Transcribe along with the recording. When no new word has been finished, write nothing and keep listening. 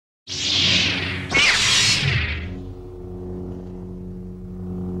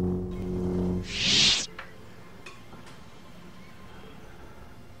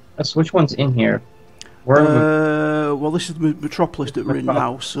So which one's in here? Where Well, this is the Metropolis that we're in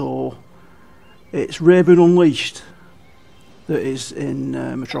now, so it's Raven Unleashed that is in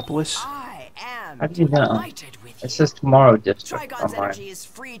Metropolis. how do you know? It says Tomorrow District on mine.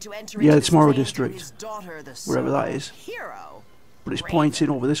 Yeah, the Tomorrow District, wherever that is. But it's pointing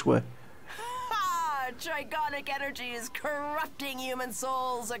over this way. Trigonic energy is corrupting human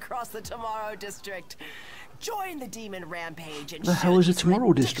souls across the Tomorrow District. Join the demon rampage and the hell is the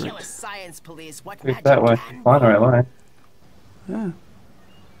Tomorrow District? Science police what It's that way. Fine, right way. Yeah.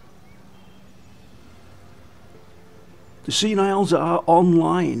 The seniles are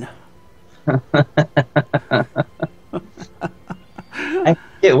online.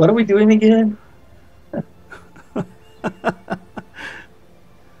 Yeah, what are we doing again?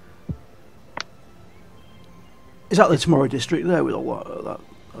 Is that the Tomorrow District there with all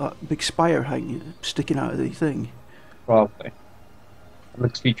that big spire hanging, sticking out of the thing? Probably. It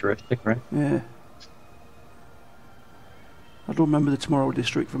looks futuristic, right? Yeah. I don't remember the Tomorrow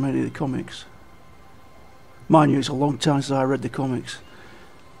District from any of the comics. Mind you, it's a long time since I read the comics.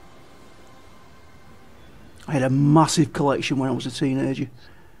 I had a massive collection when I was a teenager.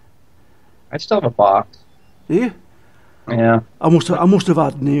 I still have a box. Do you? Yeah. I must have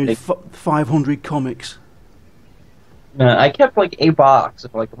had nearly 500 comics. No, I kept like a box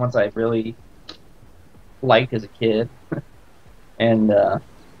of like the ones I really liked as a kid, and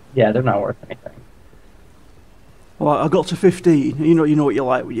yeah, they're not worth anything. Well, I got to 15. You know what you're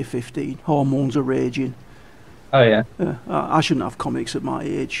like when you're 15. Hormones are raging. Oh yeah. I shouldn't have comics at my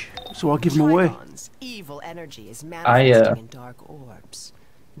age, so I'll give them away. Evil energy is manifesting in dark orbs.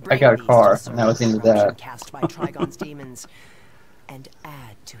 I got a car, and I was into that. Cast by Trigon's demons, and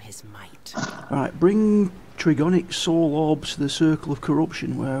add to his might. Right, bring Trigonic soul orbs to the circle of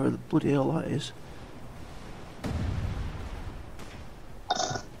corruption, wherever the bloody hell that is.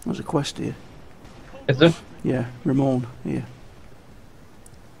 There's a quest here. Is there? Yeah, Ramon, here.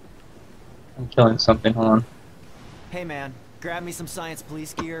 I'm killing something, hold on. Hey man, grab me some science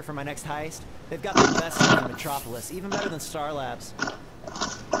police gear for my next heist. They've got the best stuff in Metropolis, even better than Star Labs.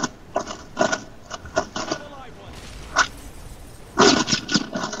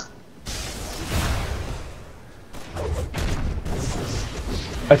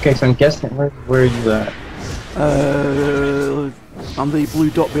 Okay, so I'm guessing where are you at? I'm the blue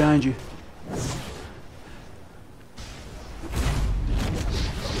dot behind you.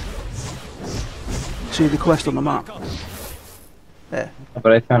 See the quest on the map? There.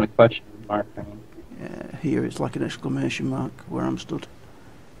 But I found a question mark. Yeah, here it's like an exclamation mark where I'm stood.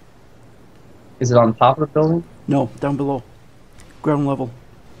 Is it on top of the building? No, down below. Ground level.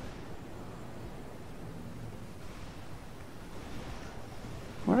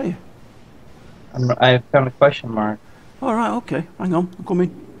 Where are you? I found a question mark. Alright, okay. Hang on, I'm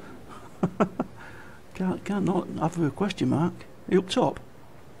coming. Can't not have a question mark. Are you up top?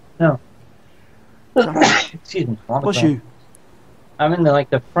 No. Excuse me. Bless you. I'm in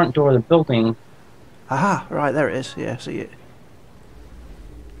the front door of the building. Aha, right, there it is. Yeah, see it.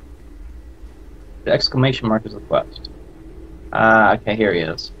 The exclamation mark is the quest. Ah, okay, here he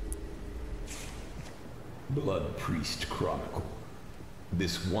is. Blood Priest Chronicle.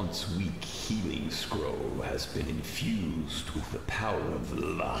 This once weak healing scroll has been infused with the power of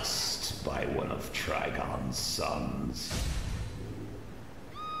lust by one of Trigon's sons.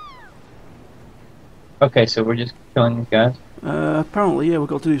 Okay, so we're just killing these guys? Apparently, yeah, we've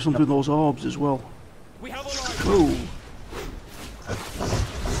got to do something with those orbs as well. Whoa.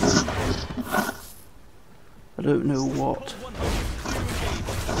 I don't know what.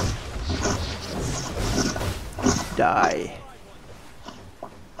 Die.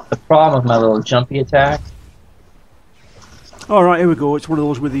 The problem with my little jumpy attack. Alright, here we go. It's one of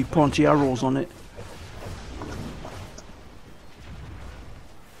those with the pointy arrows on it.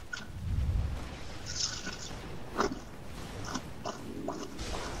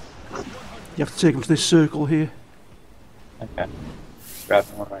 You have to take them to this circle here. Okay.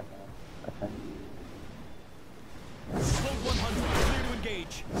 Grabbing one right now.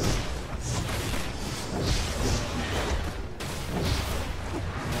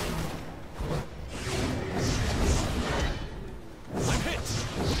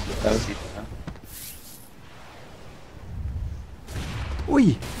 That was easy, huh?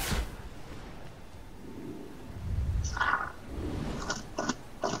 Oi!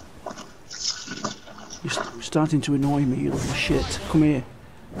 You're starting to annoy me, you little shit. Come here.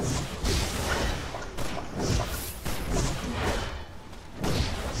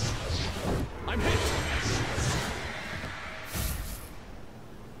 I'm hit.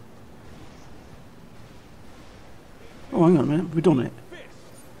 Oh, hang on a minute. We've done it.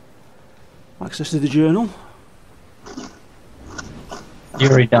 Access to the journal. You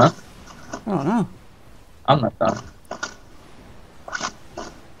already done? I don't know. I'm not done.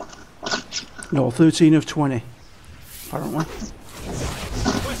 No, 13 of 20. Apparently.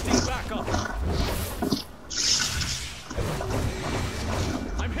 Requesting backup.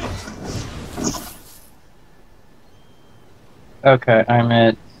 I'm hit. Okay, I'm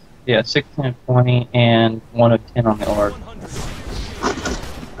at 16 of 20 and 1 of 10 on the org. 100.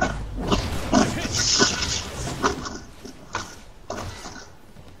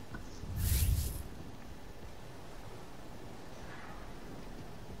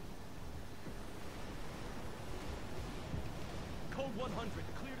 Code 100.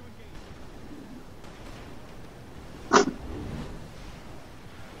 Clear to engage.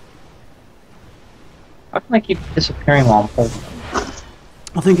 How can I keep disappearing while I'm holding them?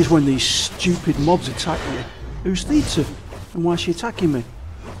 I think it's when these stupid mobs attack you. Who's Theta? And why is she attacking me?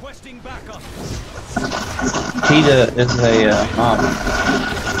 Requesting backup. Theta is a mob.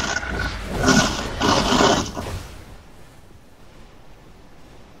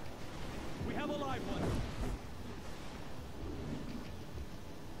 We have a live one.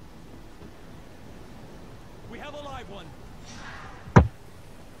 We have a live one.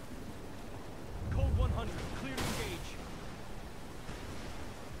 Code 100. Clear to engage.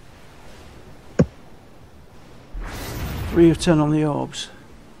 3 of 10 on the orbs.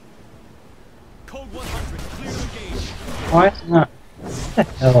 Code 100. Clear to engage. Why is it not? What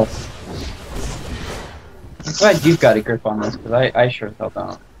the hell? I'm glad you've got a grip on this, because I sure as hell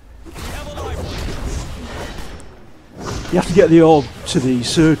don't. We have a live one. You have to get the orb to the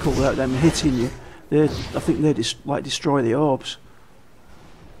circle without them hitting you. I think they like destroy the orbs.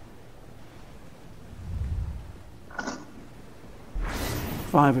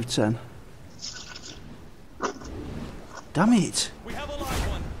 Five of 10. Damn it! We have a live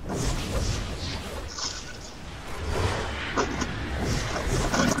one.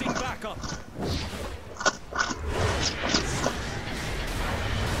 Requesting backup.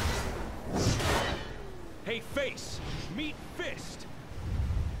 Hey, face. Meet fist.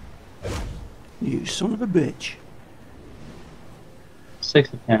 You son of a bitch.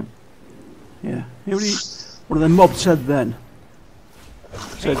 6 of 10. Yeah. One of them mobs said then. Hey,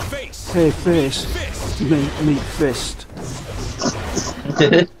 Said, face. hey face, Fist. meet fist.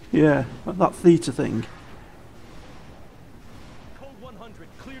 Did it? Yeah, that Theta thing. Code 100.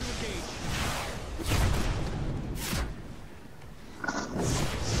 Clear to engage.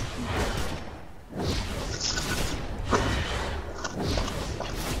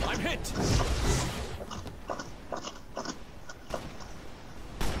 I'm hit.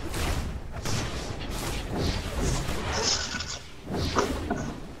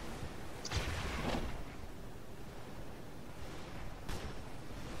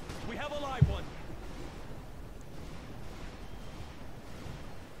 We have a live one.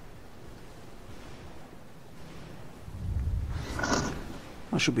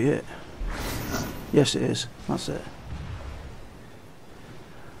 That should be it. Yes, it is. That's it.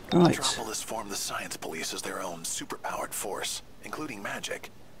 Right. Metropolis formed the Science Police as their own superpowered force, including magic.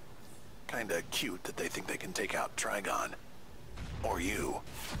 Kinda cute that they think they can take out Trigon. Or you.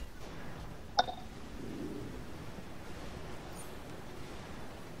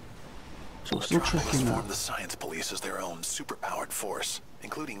 So we're still Metropolis checking that. formed the Science Police as their own superpowered force,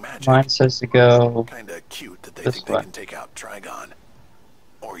 including magic. Mine says to go. Kinda cute that they this think way. they can take out Trigon.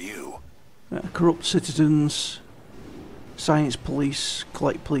 Or you. Corrupt citizens, science police,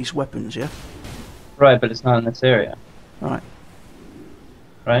 collect police weapons, yeah? Right, but it's not in this area. Right.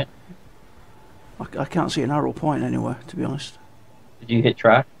 Right? I can't see an arrow point anywhere, to be honest. Did you hit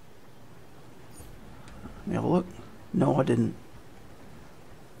track? Let me have a look. No, I didn't.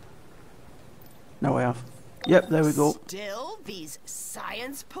 No, I have. Yep, there we go. Still, these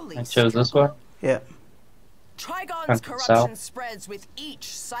science police. I chose this way. Yeah, Trigon's Country corruption south. spreads with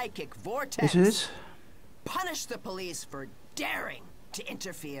each psychic vortex. it is. Punish the police for daring to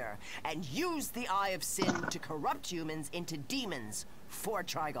interfere and use the Eye of Sin to corrupt humans into demons for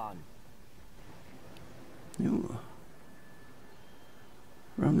Trigon. Ooh.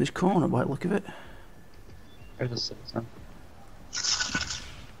 Around this corner by the look of it. There's a citizen.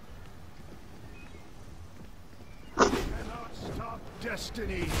 Cannot stop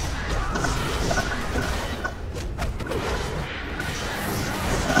destiny.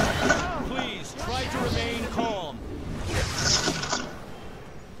 Please try to remain calm.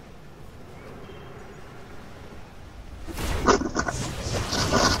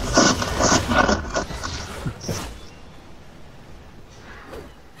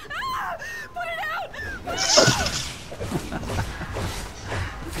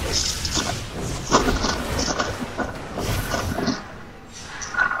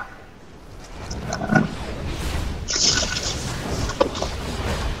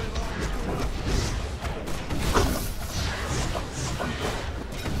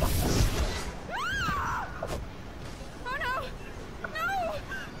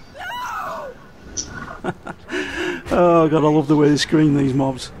 Oh god, I love the way they screen these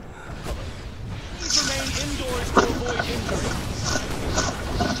mobs. Please remain indoors to avoid injury.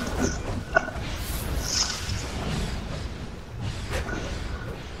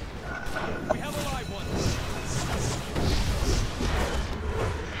 We have a live one.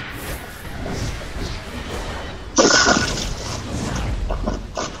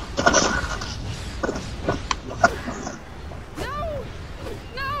 No!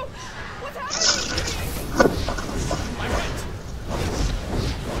 No! What's happening? I'm hit.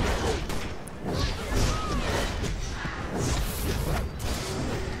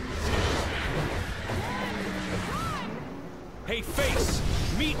 Hey, face!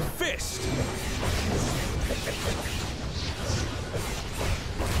 Meet fist!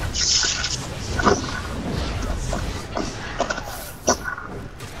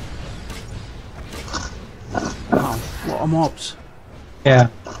 Wow, what are mobs? Yeah,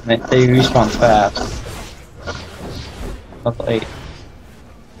 they respawn fast. Level 8.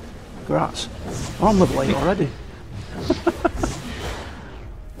 Grats. Oh, I'm level 8 already.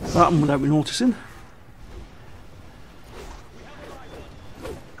 That happened without me noticing.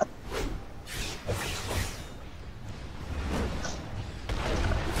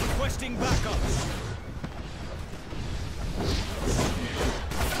 Requesting backup.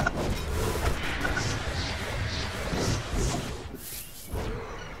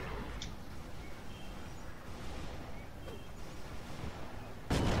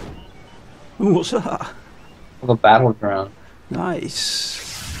 Ooh, what's that? The battle drone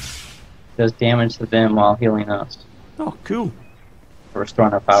Nice. does damage to them while healing us. Oh, cool. Or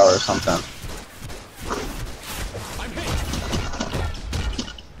restoring our power or something. I'm hit.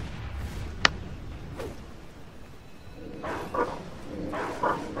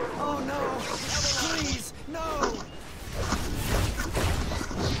 Oh no! Please, no!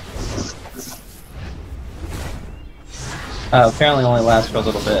 Apparently only lasts for a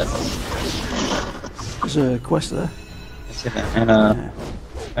little bit. There's a quest there. Let's see that. And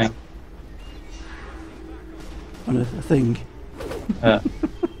thing. And a thing.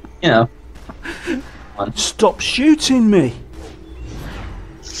 You know. Stop shooting me!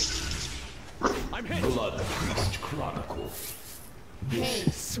 I'm hit. Blood Priest Chronicle.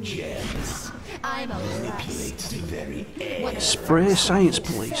 This gem I'm a manipulates the very air Spray Science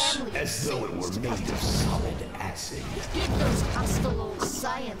Police. as though it were made of solid acid. Give those hostile old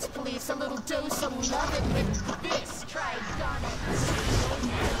science police a little dose of loving with this Trigonic.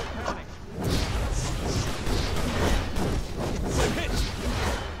 I'm hit.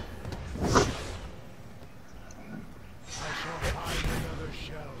 I shall hide in other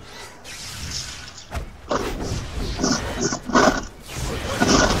shells.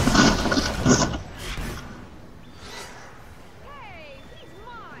 Hey, he's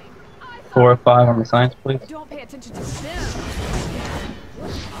mine. I 4 or 5 on the science, please. don't pay attention to them.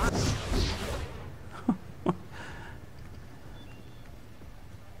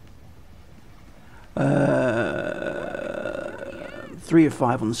 Uh, 3 or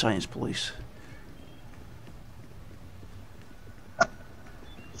 5 on the Science Police.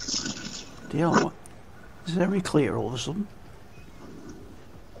 Deal, what? Is it very clear all of a sudden?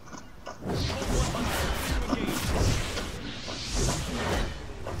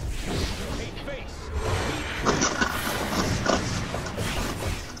 Hey, face!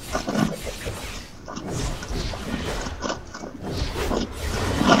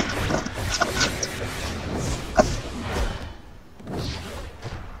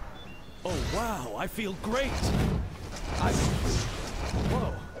 Oh wow, I feel great!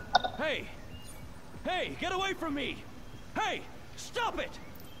 Whoa. Hey! Hey, get away from me! Hey! Stop it!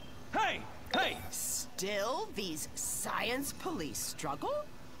 Hey! Hey! Still, these science police struggle?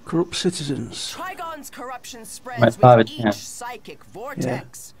 Corrupt citizens. Trigon's corruption Might spreads have with it, each yeah. psychic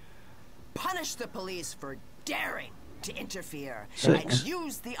vortex. Punish the police for daring to interfere and 6.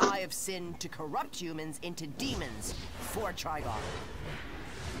 use the Eye of Sin to corrupt humans into demons for Trigon.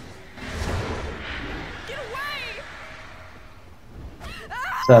 Get away!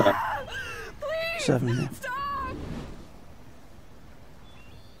 7. Please! 7, yeah. Stop!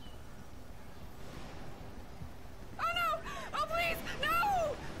 Oh no! Oh please!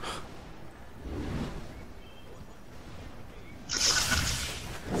 No!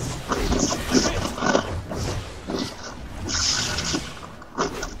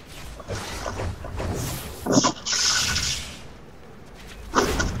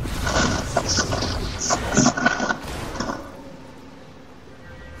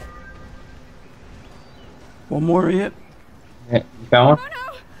 One more here. Yeah, you found one? Oh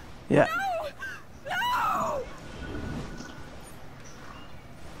no! Yeah. No!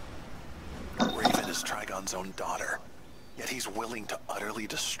 Raven is trying Trigon's own daughter. Yet he's willing to utterly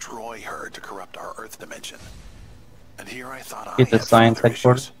destroy her to corrupt our Earth dimension. And here I thought I Get the had science father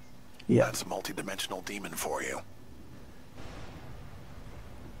headquarters? issues. Yeah. That's a multi-dimensional demon for you.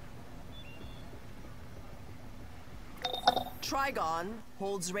 Trigon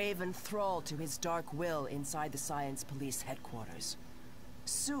holds Raven thrall to his dark will inside the Science Police headquarters.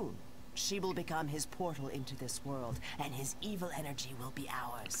 Soon, she will become his portal into this world, and his evil energy will be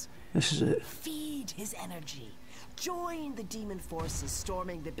ours. This is it. Feed his energy. Join the demon forces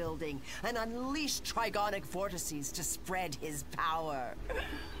storming the building and unleash Trigonic vortices to spread his power.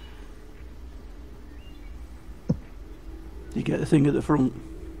 You get the thing at the front.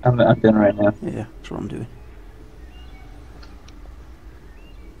 I'm doing it right now. Yeah, that's what I'm doing.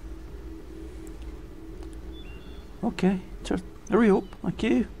 Okay, hurry up, thank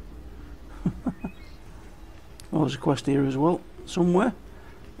you. Oh, there's a quest here as well, somewhere.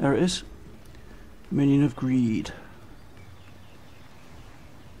 There it is. Minion of Greed.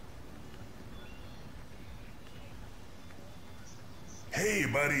 Hey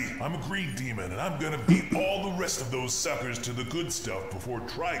buddy, I'm a greed demon and I'm gonna beat all the rest of those suckers to the good stuff before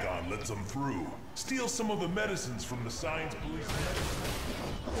Trigon lets them through. Steal some of the medicines from the Science Police.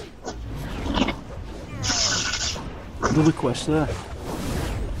 Another quest there.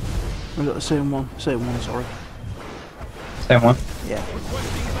 We got the same one. Same one, sorry. Same one. Yeah.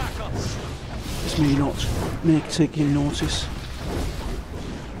 It's me not taking notice.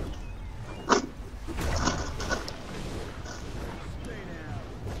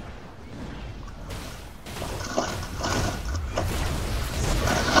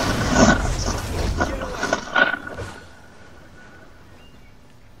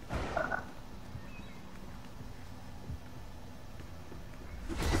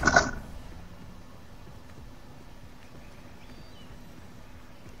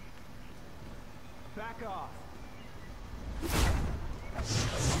 Back off.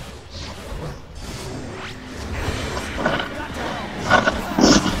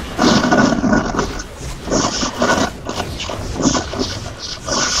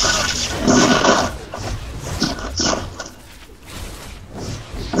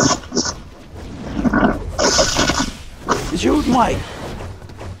 Is your mic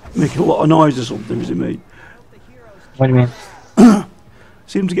making a lot of noise or something, is it me? What do you mean?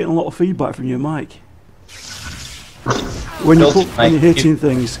 Seems to get a lot of feedback from your mic. When you're hitting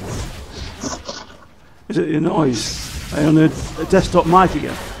things. Is it your noise? Are you on a desktop mic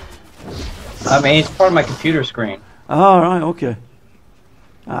again? I mean, it's part of my computer screen. Oh, right, okay.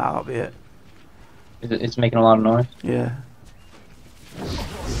 Ah, that'll be it. It's making a lot of noise. Yeah.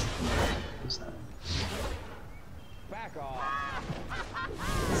 Back off.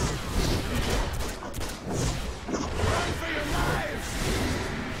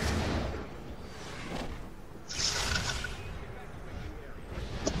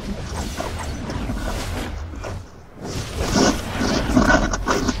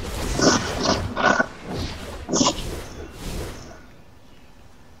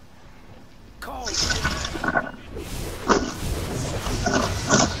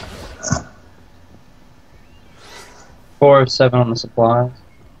 4 of 7 on the supplies.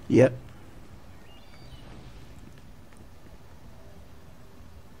 Yep.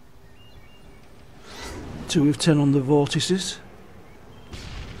 Two of 10 on the vortices.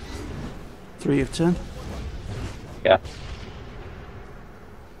 3 of 10. Yeah.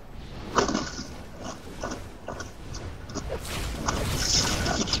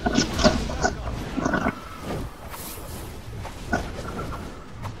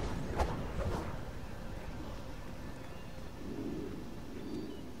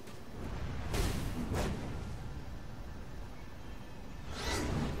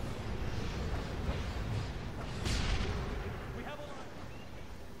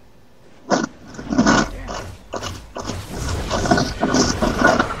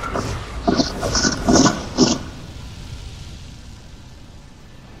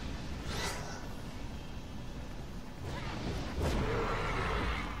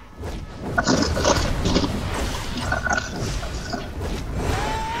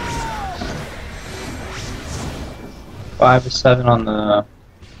 Five or 7 on the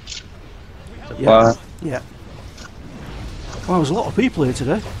supply. Yeah. Well, there's a lot of people here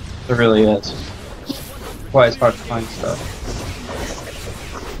today. There really is. Why it's hard to find stuff.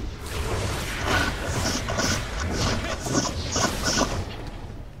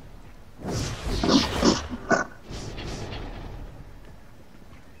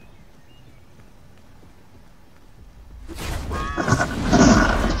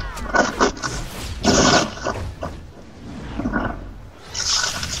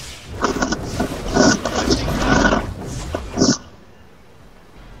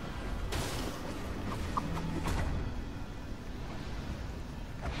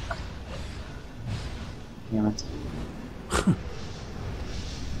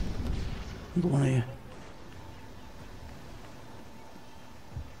 The one here.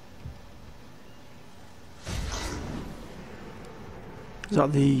 Is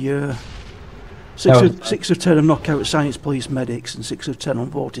that the 6 of 10 of knockout science police medics and 6 of 10 on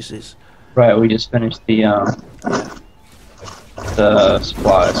vortices? Right, we just finished the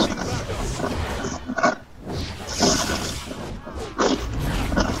supplies.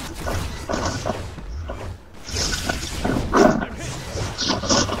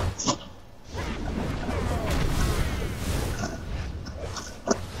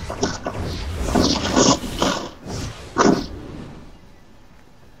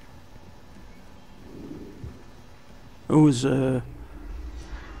 There was a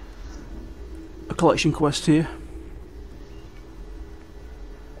collection quest here.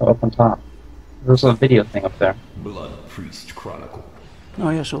 Up on top. There's a video thing up there. Blood Priest Chronicle. Oh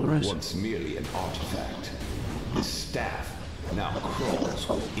yeah, so there is. Once merely an artifact, this staff now crawls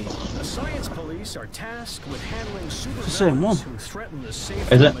within. The science police are tasked with handling super same one. who threaten the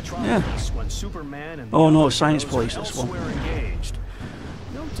safety Is of it? Metropolis when Superman and Oh, no, other it's science heroes police, are this one. elsewhere engaged.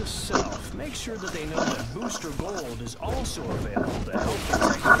 Note to self, make sure that they know that Booster Gold is also available to help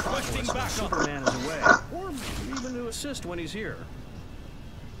protect Metropolis when Superman is away, or even to assist when he's here.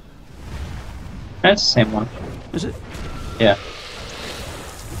 That's the same one. Is it? Yeah.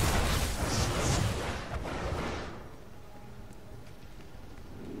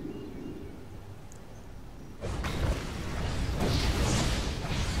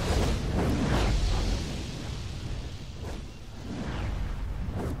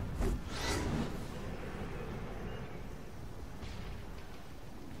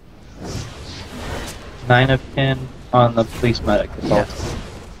 Nine of 10 on the police medic. Yeah.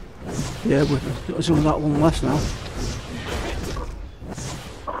 Yeah, there's only that one left now.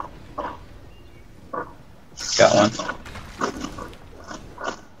 Got one.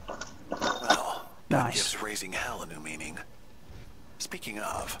 Well, that Nice. gives raising hell a new meaning. Speaking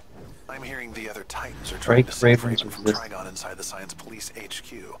of, I'm hearing the other Titans are trying Drake to save Raven's Raven from resist- Trigon inside the Science Police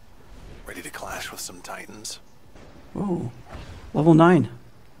HQ. Ready to clash with some Titans? Oh, level 9.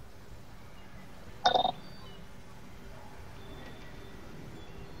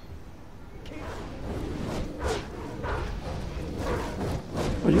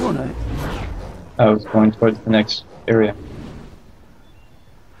 What are you on at? I was going towards the next area.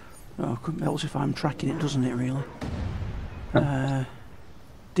 Oh, couldn't help if I'm tracking it, doesn't it, really?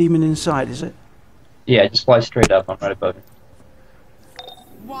 Demon inside, is it? Yeah, just fly straight up. I'm right above you.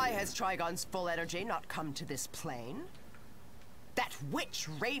 Why has Trigon's full energy not come to this plane? That witch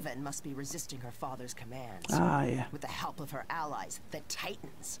Raven must be resisting her father's commands. Ah, yeah. With the help of her allies, the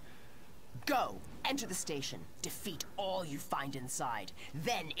Titans. Go, enter the station, defeat all you find inside,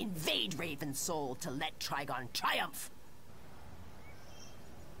 then invade Raven's soul to let Trigon triumph.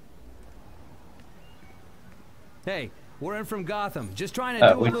 Hey, we're in from Gotham, just trying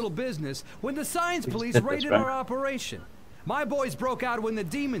to do we- a little business when the science we just police did this, raided right? our operation. My boys broke out when the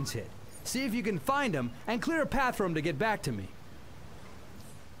demons hit. See if you can find them and clear a path for them to get back to me.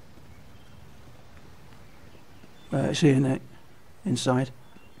 It's here, Nick. Inside.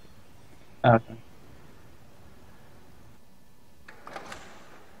 Okay.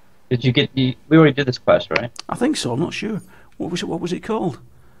 Did you get the? We already did this quest, right? I think so, I'm not sure. What was it called?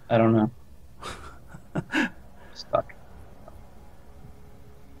 I don't know. Stuck.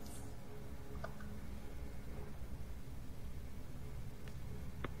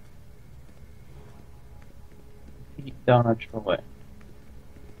 Donna Troy.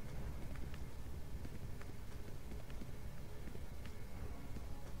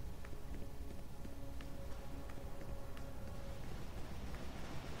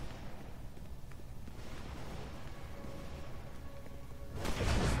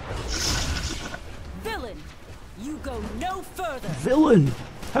 Villain! You go no further! Villain!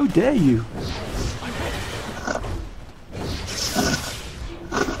 How dare you?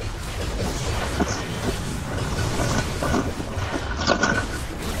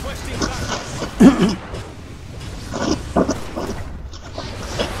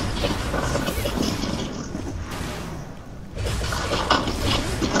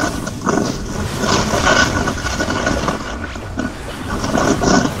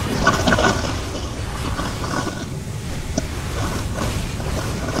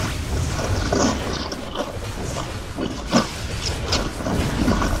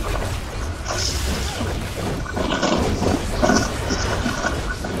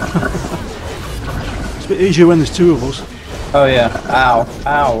 It's a bit easier when there's two of us. Oh yeah. Ow.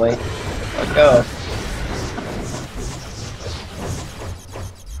 Ow. Wait. Let go.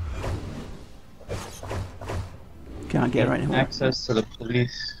 Can't get right anywhere. Access to the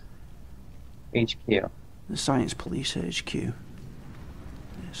police HQ. The Science Police HQ. Yeah,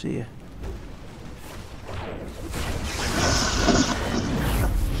 see ya.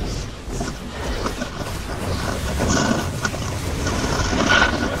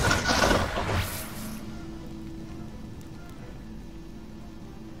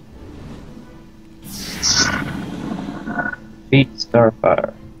 Beat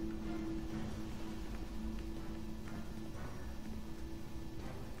Starfire.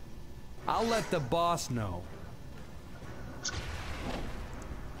 I'll let the boss know.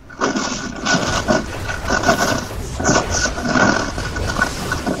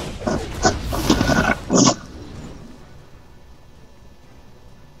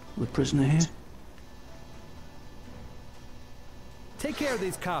 The prisoner here. Take care of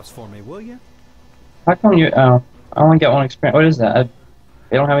these cops for me, will you? How come you? Oh, I only get one experience. What is that?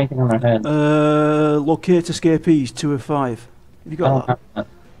 They don't have anything on their head. Locate escapees 2 of 5. Have you got that?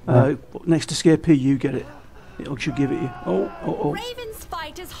 Next escapee, you get it. It should give it you. Oh. Raven's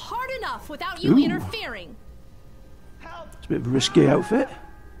fight is hard enough without you interfering. It's a bit of a risky outfit.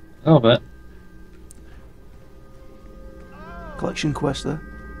 A little bit. Collection quest there.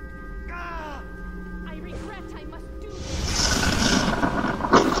 I regret I must do this.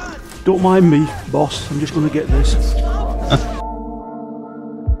 Don't mind me, boss. I'm just going to get this.